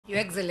Your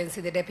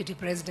Excellency, the Deputy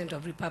President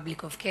of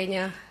Republic of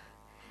Kenya,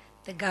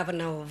 the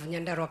Governor of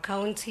Nyandarua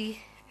County,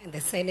 and the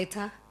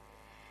Senator,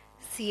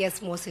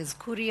 CS Moses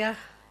Kuria,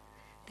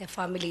 the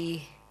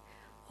family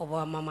of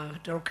our Mama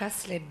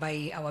Dorcas, led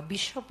by our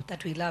Bishop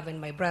that we love, and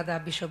my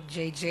brother, Bishop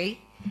Chege.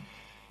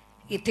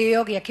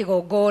 Iteo gya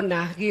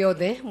kigogona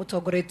giothe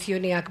mutongoretio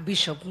ni ak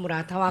Bishop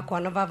murata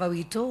wakwa na baba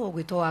witu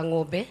ogwito wa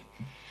ng'ombe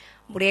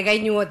murega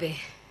inyuothe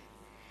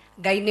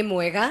Ngai ni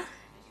mwega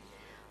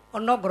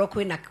onongoro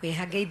kwina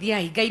kwiha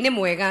ngeithia Ngai ni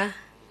mwega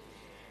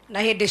na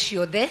hende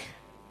ciothe.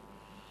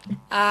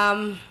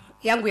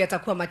 Yangu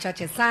yatakuwa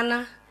machache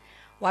sana.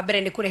 Wa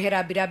mbere ni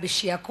kurehera birabi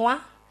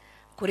ciakwa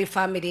kuri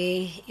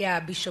family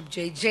ya Bishop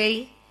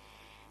Chege,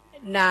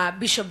 na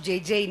Bishop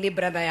Chege ni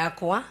brother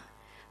yakwa.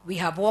 We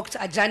have walked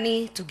a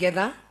journey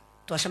together.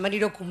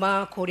 Twashamaniro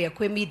kuma kuria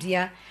kwe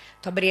media,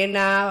 twambire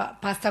na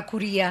Pastor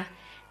Kuria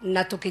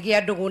na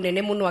tukigia ndugu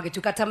nene muno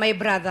agituka ta my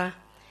brother.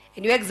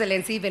 And Your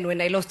Excellency, even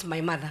when I lost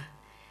my mother,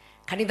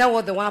 kanitha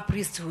wothe wa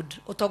priesthood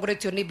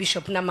utongoretio ni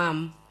Bishop na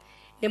mam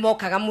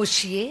nimokaga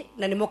mucii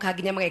na nimokaga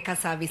nginya mageka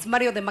service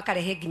mari othe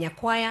makarehe nginya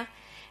kwaya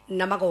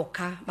na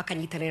magoka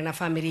makanyitanira na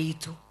family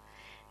yitu,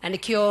 na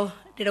nikio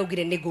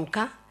ndiraugire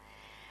niguka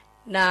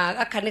na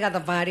aka ni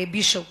gathavari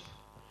Bishop.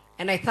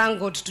 And I thank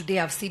God today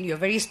I've seen you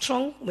very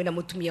strong mwina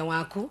mutumia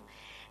waku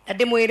na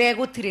ndimwire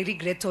gutire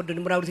regret tondu ni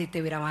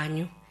murarutite wira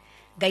wanyu.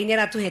 Ngai ni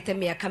aratuhete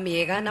miaka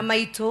miega na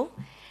maitu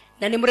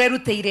na ni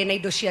mureruteire na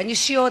indo cianyu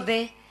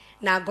ciothe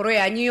na ngoro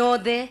yanyu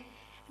yothe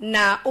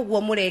na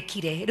uguo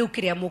murekire riu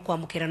kiria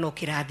mukwamukira no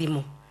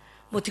kirathimo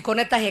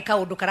mutikoneta heka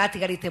undu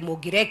karatigarite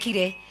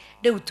mungirekire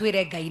riu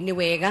twire Ngai ni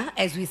wega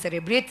as we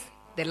celebrate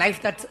the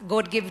life that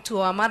God gave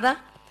to our mother,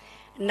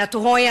 na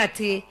tuhoya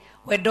ati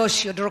wendo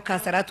cio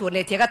Dorcas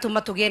aratuonetie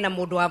gatuma tugie na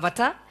mundu wa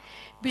bata.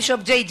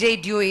 Bishop Chege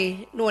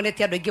ndiui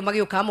nuonetie andu aingi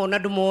magiuka mona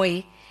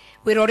ndumoi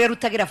wira uria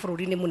rutagira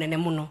bururi ni munene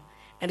muno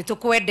na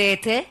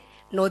nitukwendete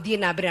no thie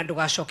na mbere andu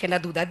gacoke na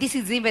thutha. This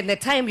is even the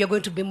time you're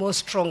going to be more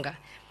stronger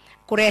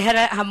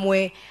kurehera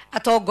hamwe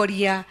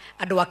atongoria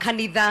andu a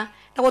kanitha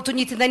na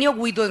gutunyitithania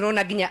uguo ithuĩ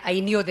na nginya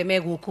aini othe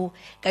meguku.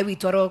 Ngai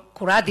witũ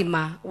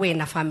kurathima we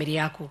na family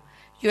yaku.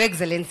 Your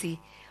Excellency,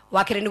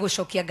 wakire ni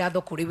gucokia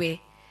ngatho kuri we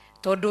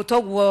tondu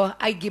toguo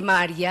aingi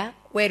maria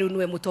weru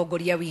niwe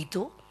mutongoria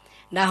witu,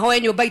 na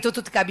hoye nyumba itu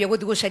tutikambia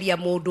guthi gucaria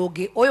mundu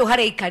ungi uyu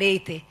hare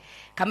ikarite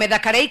kametha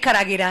kare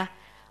ikaragira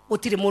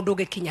utiri mundu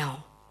ungi kinyao,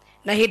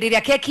 na hindi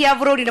ria keki ya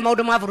bururi na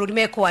maundu ma bururi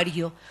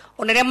mekwario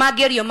oneria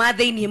mangierio ma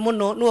thiini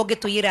muno nuo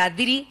ngituyira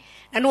thiri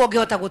na nuo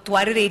ngihota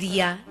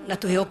gutwaririria na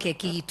tuheo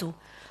keki itu.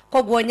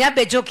 Koguo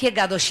nyambe njokie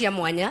ngatho cia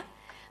mwanya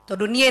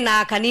tondu nie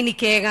na kanini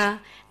kega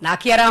na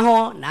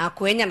kiaraho na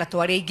kwenya na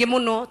twari ingi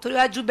muno turi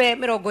ajumbe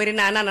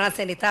 28 na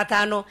seneta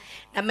 5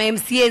 na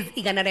MCAs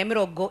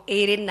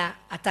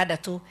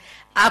 126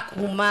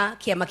 akuma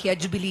kiama kia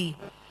Jubilee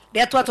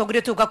ria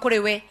twatongire tuka kuri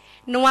we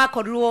no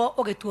wakorirwo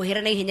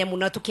ugituohera na ihenya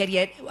muno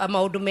tukiaria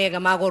maundu mega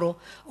magoro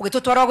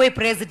ugitutwara gwe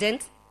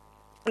president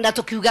na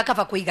tukiuga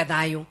kaba kuiga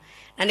thayo,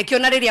 na nikio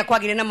na riria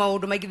kwagire na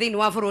maundu maingi thiini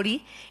wa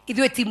bururi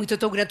ithwe timu itu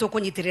tugire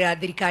tukunyitirira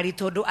thirikari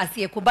tondu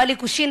asiyekubali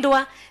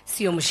kushindwa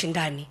sio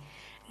mshindani,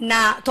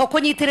 na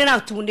tukunyitirira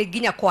tu ni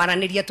nginya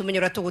kwaraniria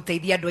tumenyora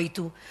tuguteithia andu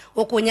aitu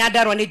uku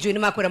Nyandarua ni njui ni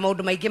makwira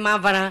maundu maingi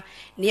mavara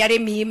ni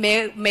arimi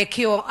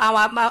mekio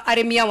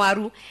arimi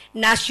awaru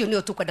nacio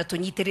ni tukwenda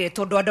tunyitirire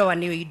tondu andu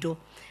ni indo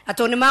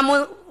atoni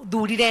mamu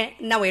thurire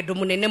na wendo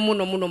munene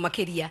muno muno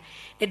makiria.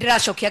 Ni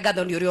ndiracokia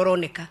ngatho ni uri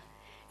uroneka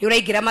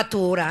uraingira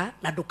matura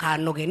na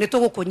ndukanoge ni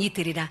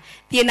tugukunyitirira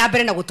thie na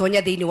mbere na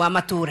gutonya thiini wa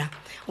matura.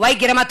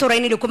 Waingira matura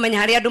ini kumenya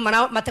hari andu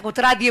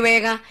matakutarathie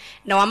wega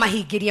na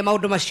wamahingirie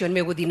maundu macio ni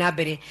meguthi na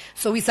mbere.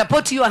 So we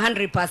support you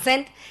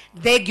 100%.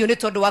 Thengio ni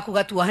tondu waku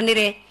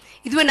gatuhanire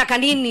ithwe na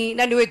kanini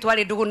na ni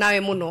wetware ndugu nawe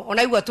muno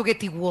ona igwa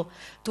tugitiguo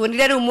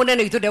tuonire riu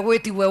munene itu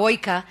ndegwitigwe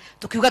woika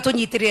tukiuga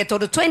tunyitirire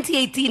tondu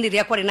 2018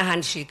 ria kwari na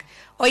handshake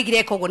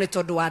oigire kogo ni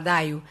tondu wa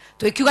thayu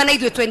tukiuga na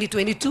ithwe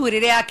 2022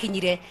 riria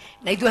yakinyire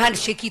na ithwe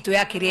handshake itu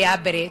yakire ya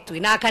mbere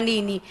twina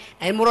kanini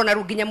na murona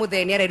ru nginya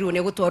mutheni areru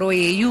ni gutwarwo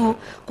AU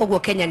koguo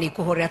Kenya ni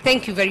kuhorera.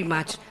 Thank you very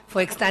much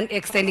for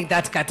extending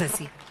that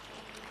courtesy.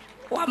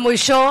 Wa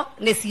mwisho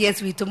ni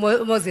CS witu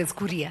Moses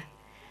Kuria.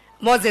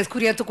 Moses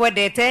Kuria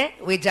tukwendete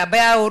we jamba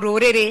ya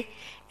ururiri.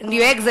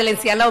 Your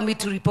Excellency, allow me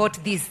to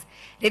report this.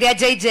 Riria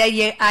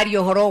Chege ari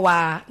horo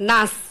wa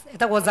nurse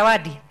etagwo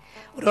Zawadi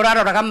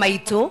uroraroraga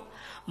maitu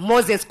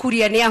Moses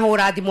Kuria ni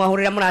ahura thimu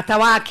ahurira murata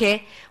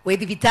wake we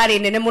thibitari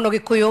nene muno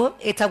Gikuyu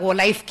etagwo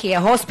Life Care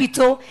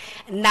Hospital,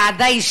 na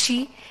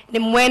thaici ni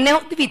mwene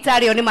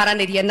thibitari yo ni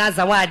maraniria na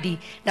Zawadi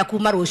na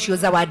kuma rucio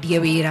Zawadi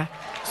wira.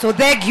 So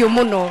thank you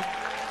muno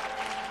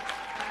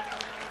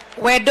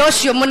wendo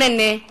cio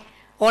munene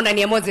ona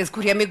ni Moses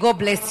Kuria. May God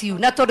bless you.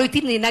 Na tondu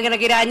itini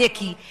nageragira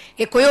nyeki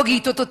Gikuyu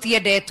gitu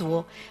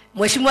tutiendetwo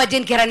Mheshimiwa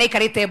Jane Kerana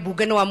ikarite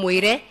bunge no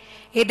amwire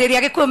hindi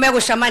ria Gikuyu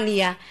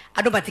megucamania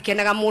andu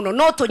matikenaga muno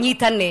no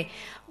tunyitane.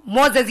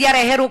 Moses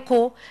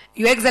yareheruko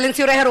Your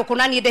Excellency ureheruko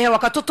nani ndehe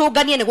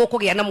wakatutunganie ni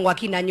gukugia na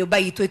mwaki na nyumba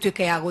itu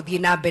itwike ya guthie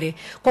na mbere.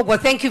 Koguo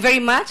thank you very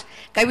much.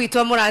 Ngai witu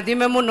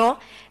amurathime muno.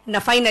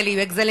 Na finally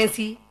Your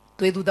Excellency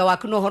twĩ thutha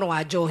waku no horo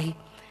wa njohi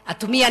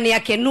atumia nĩ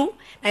akenu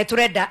na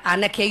turenda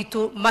anake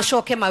aitu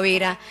macoke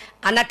mawira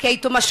anake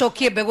aitu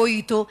macokie mbego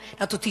itu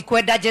na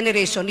tutikwenda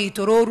generation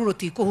itu ruru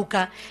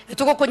rutikuhuka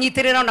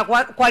nitugukunyitirira na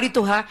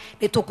kwarituha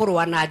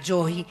nitukurwa na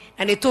njohi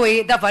na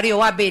nitui thavari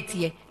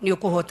wambitie ni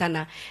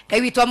ukuhotana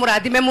Ngai witu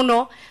amurathime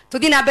muno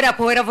tuthi na mbere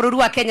kuhoera bururu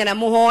wa Kenya na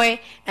muhoe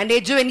na ni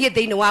njui nie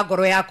thiini wa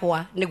ngoro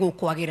yakwa ni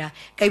gukwagira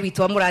Ngai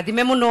witu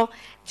amurathime muno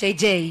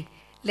JJ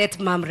let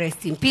mom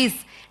rest in peace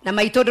na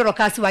maito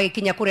Dorcas wa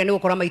gikinya kuria ni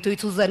gukora maito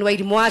ituzani wa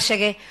irimu wa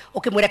Chege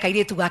ukimwira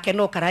kairitu gake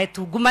no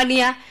karaetu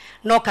ngumania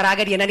no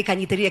karageria na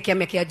nikanyitiririe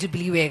kiame kia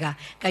Jubilee wega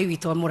Ngai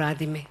witu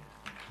amurathime.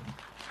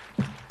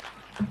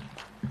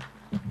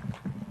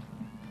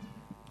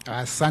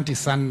 Asante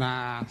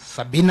sana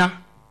Sabina,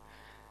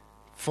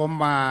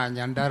 former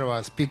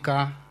Nyandarua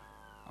speaker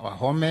wa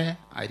Home.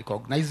 I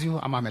recognize you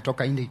ama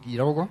ametoka indi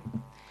kidogo.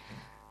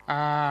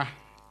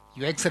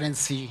 Your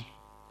Excellency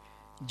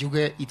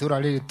Juge itura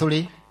riri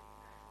tuli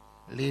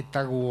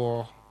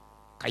litagwo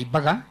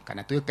Kaibaga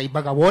kana tuwe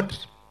Kaibaga ward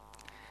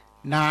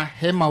na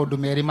he maundu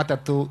meri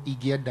matatu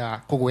ingienda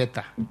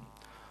kugweta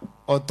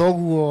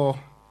otoguo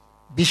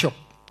Bishop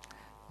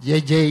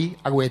JJ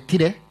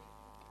agwetire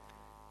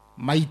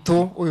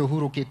maito uyu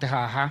hurukite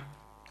haha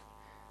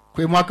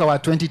kwi mwaka wa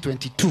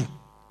 2022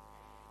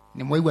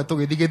 ni mwaigwa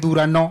tugithii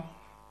githurano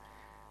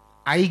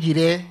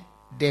aigire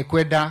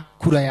ndekwenda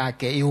kura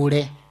yake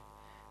iure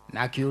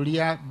na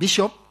akiuria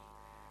Bishop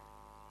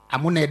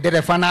amune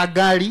ndereba na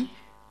ngari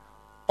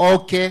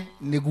oke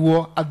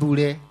niguo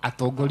athure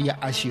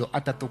atongoria acio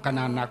atatu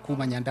kana na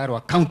kuma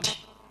Nyandarua County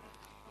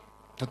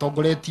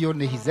tutongoretio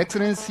ni His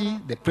Excellency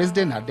the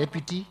President and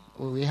Deputy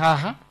we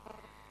haha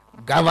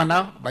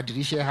Governor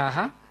badirishe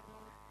haha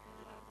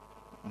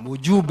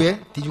mujube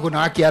tijuko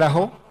na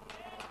akiaraho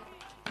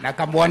na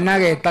kamwana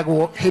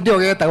getagwo hindi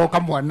getagwo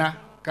kamwana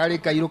kari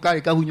kairu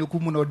kari kahunyuku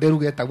muno nderu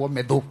getagwo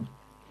methu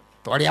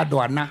twari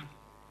andu ana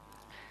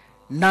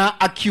na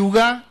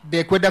akiuga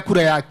ndekwenda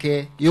kura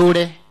yake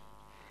yure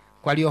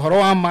kwali ohoro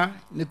wama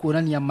ni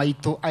kuonania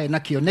maito aye na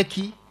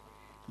kioneki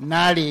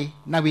nari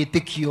na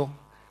witikio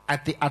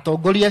ati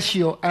atongoria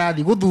acio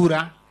arathi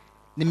guthura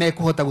ni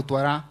mekuhota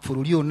gutwara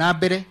bururi u na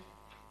mbere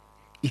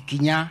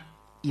ikinya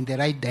in the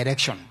right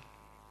direction.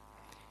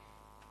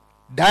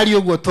 Dari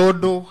uguo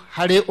tondu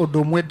hari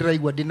undu mwe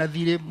ndiraigwa ndina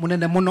thiri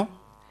munene muno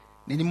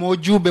ni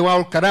mujumbe wa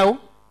Olkarau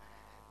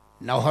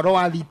na ohoro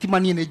wa thitima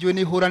ni njui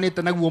ni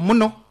huranite naguo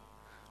muno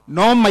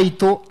no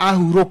maito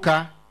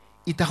ahuruka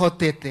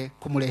itahotete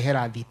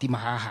kumurehera thitima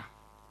haha.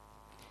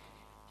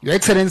 Your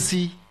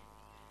Excellency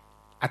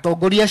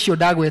atongoria acio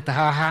ndagweta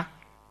haha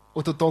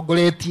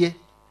ututongoretie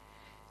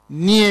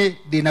nie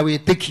ndina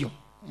witikio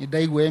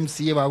ndaigwa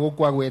MCA wa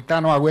gukwa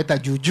gweta no agweta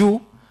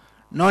juju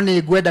no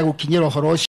ni ngwenda gukinyira ohoro